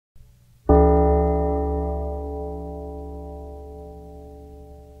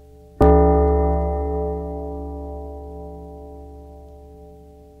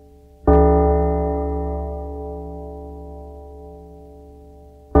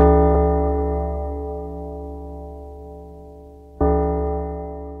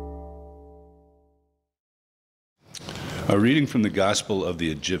A reading from the Gospel of the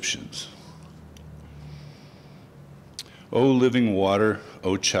Egyptians. O living water,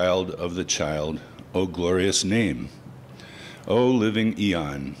 O child of the child, O glorious name. O living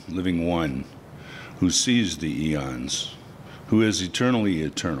eon, living one, who sees the eons, who is eternally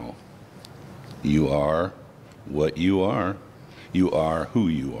eternal. You are what you are who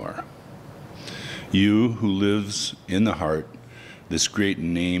you are. You who lives in the heart, this great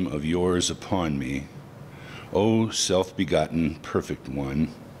name of yours upon me, O self-begotten perfect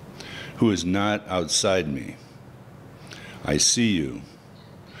one, who is not outside me. I see you,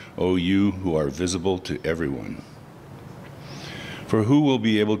 O you who are visible to everyone. For who will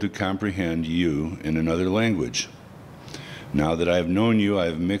be able to comprehend you in another language? Now that I have known you, I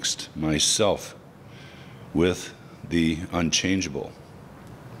have mixed myself with the unchangeable.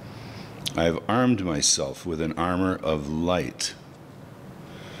 I have armed myself with an armor of light.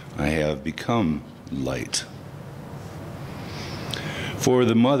 I have become light. For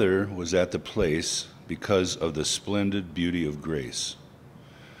the mother was at the place because of the splendid beauty of grace.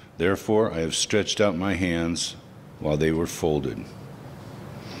 Therefore I have stretched out my hands while they were folded.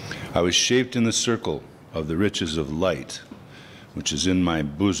 I was shaped in the circle of the riches of light, which is in my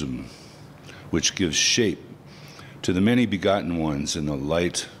bosom, which gives shape to the many begotten ones in the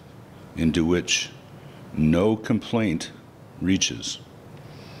light into which no complaint reaches.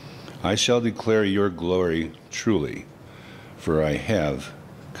 I shall declare your glory truly, for I have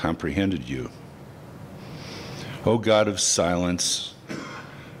comprehended you. O God of silence,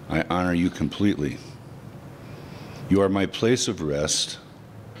 I honor you completely. You are my place of rest,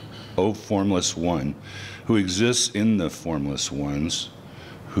 O formless one, who exists in the formless ones,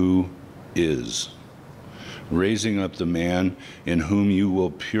 who is, raising up the man in whom you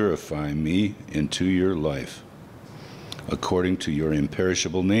will purify me into your life, according to your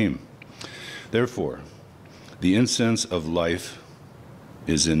imperishable name. Therefore, the incense of life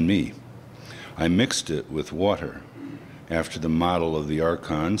is in me. I mixed it with water, after the model of the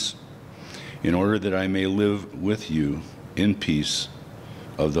archons, in order that I may live with you in peace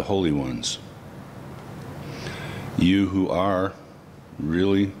of the holy ones. You who are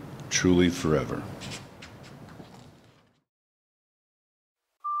really, truly forever.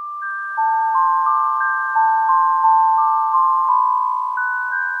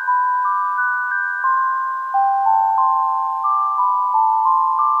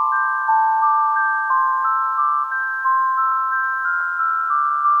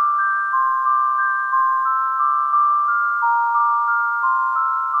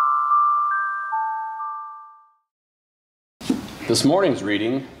 This morning's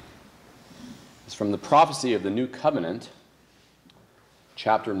reading is from the Prophecy of the New Covenant,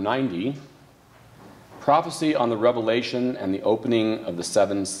 chapter 90, Prophecy on the Revelation and the Opening of the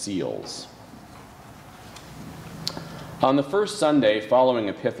Seven Seals. On the first Sunday following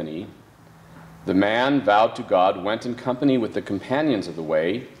Epiphany, the man vowed to God went in company with the companions of the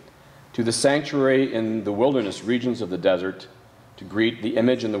way to the sanctuary in the wilderness regions of the desert to greet the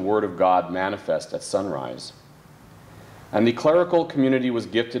image and the word of God manifest at sunrise. And the clerical community was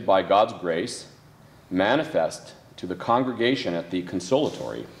gifted by God's grace, manifest to the congregation at the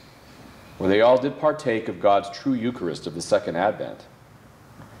Cosolargy, where they all did partake of God's true Eucharist of the Second Advent.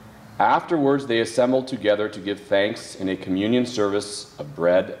 Afterwards they assembled together to give thanks in a communion service of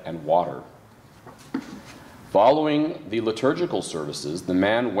bread and water. Following the liturgical services, the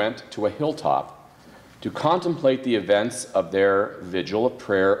man went to a hilltop to contemplate the events of their vigil of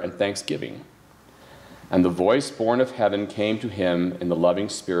prayer and thanksgiving. And the voice born of heaven came to him in the loving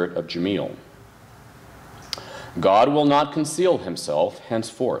spirit of Jamil. God will not conceal himself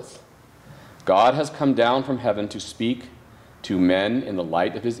henceforth. God has come down from heaven to speak to men in the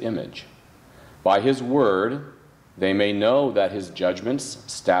light of his image. By his word, they may know that his judgments,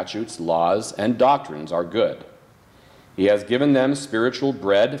 statutes, laws, and doctrines are good. He has given them spiritual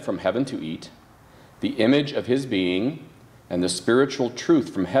bread from heaven to eat, the image of his being, and the spiritual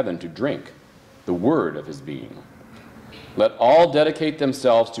truth from heaven to drink, the word of his being. Let all dedicate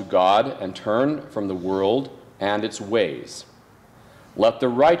themselves to God and turn from the world and its ways. Let the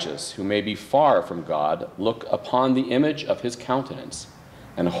righteous who may be far from God look upon the image of his countenance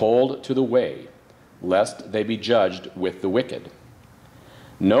and hold to the way, lest they be judged with the wicked.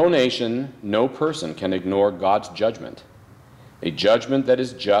 No nation, no person can ignore God's judgment, a judgment that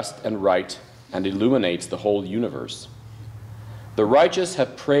is just and right and illuminates the whole universe. The righteous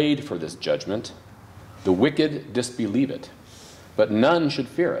have prayed for this judgment. The wicked disbelieve it, but none should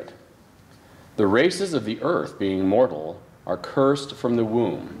fear it. The races of the earth, being mortal, are cursed from the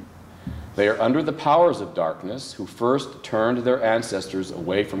womb. They are under the powers of darkness, who first turned their ancestors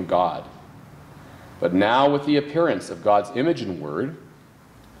away from God. But now with the appearance of God's image and word,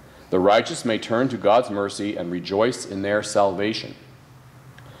 the righteous may turn to God's mercy and rejoice in their salvation.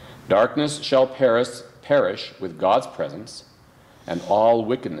 Darkness shall perish with God's presence, and all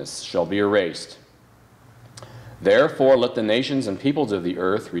wickedness shall be erased. Therefore let the nations and peoples of the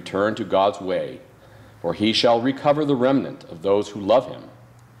earth return to God's way, for he shall recover the remnant of those who love him,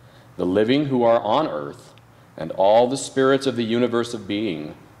 the living who are on earth, and all the spirits of the universe of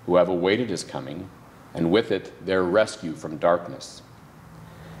being who have awaited his coming, and with it their rescue from darkness.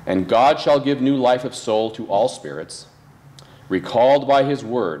 And God shall give new life of soul to all spirits. Recalled by his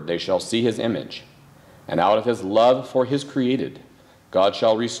word, they shall see his image, and out of his love for his created, God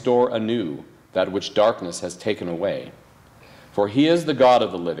shall restore anew that which darkness has taken away. For he is the God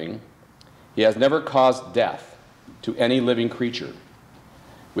of the living. He has never caused death to any living creature.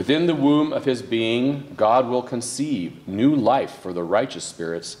 Within the womb of his being, God will conceive new life for the righteous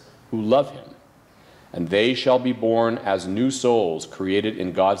spirits who love him, and they shall be born as new souls created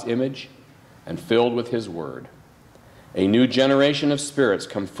in God's image and filled with his word. A new generation of spirits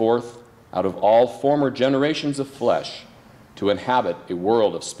come forth out of all former generations of flesh to inhabit a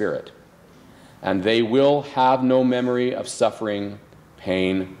world of spirit. And they will have no memory of suffering,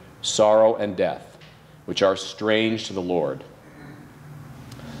 pain, sorrow, and death, which are strange to the Lord.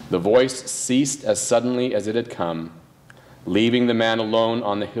 The voice ceased as suddenly as it had come, leaving the man alone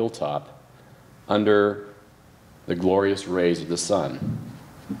on the hilltop under the glorious rays of the sun.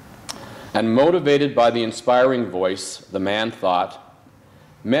 And motivated by the inspiring voice, the man thought,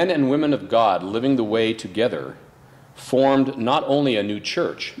 men and women of God living the way together formed not only a new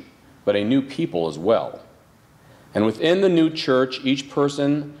church, but a new people as well. And within the new church, each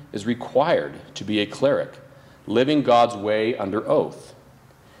person is required to be a cleric, living God's way under oath.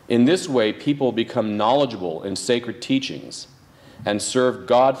 In this way, people become knowledgeable in sacred teachings and serve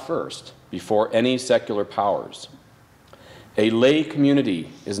God first before any secular powers. A lay community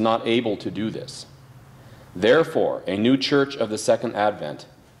is not able to do this. Therefore, a new church of the Second Advent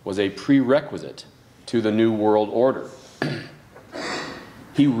was a prerequisite to the New World Order.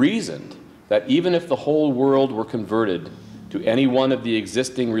 He reasoned that even if the whole world were converted to any one of the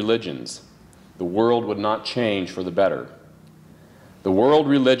existing religions, the world would not change for the better. The world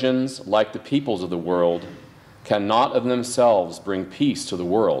religions, like the peoples of the world, cannot of themselves bring peace to the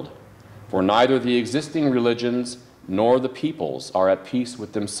world, for neither the existing religions nor the peoples are at peace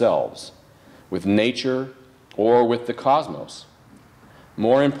with themselves, with nature, or with the cosmos.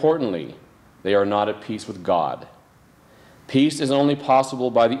 More importantly, they are not at peace with God. Peace is only possible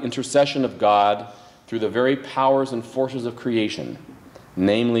by the intercession of God through the very powers and forces of creation,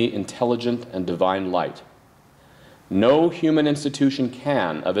 namely intelligent and divine light. No human institution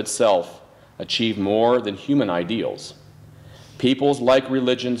can, of itself, achieve more than human ideals. Peoples, like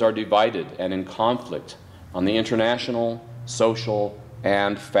religions, are divided and in conflict on the international, social,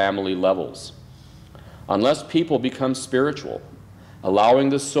 and family levels. Unless people become spiritual, allowing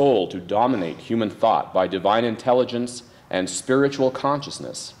the soul to dominate human thought by divine intelligence and spiritual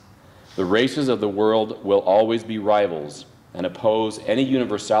consciousness, the races of the world will always be rivals and oppose any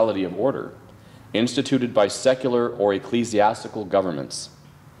universality of order instituted by secular or ecclesiastical governments.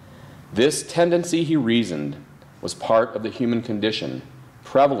 This tendency, he reasoned, was part of the human condition,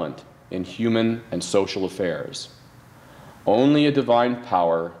 prevalent in human and social affairs. Only a divine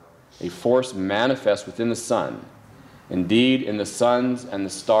power, a force manifest within the sun, indeed in the suns and the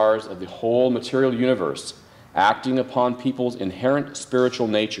stars of the whole material universe, acting upon people's inherent spiritual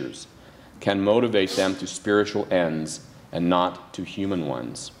natures, can motivate them to spiritual ends and not to human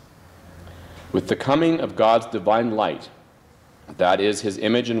ones. With the coming of God's divine light, that is his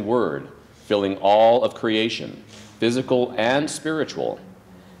image and word, filling all of creation, physical and spiritual,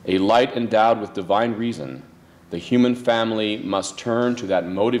 a light endowed with divine reason, the human family must turn to that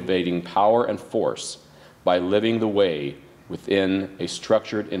motivating power and force by living the way within a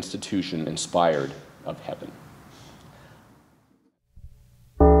structured institution inspired of heaven.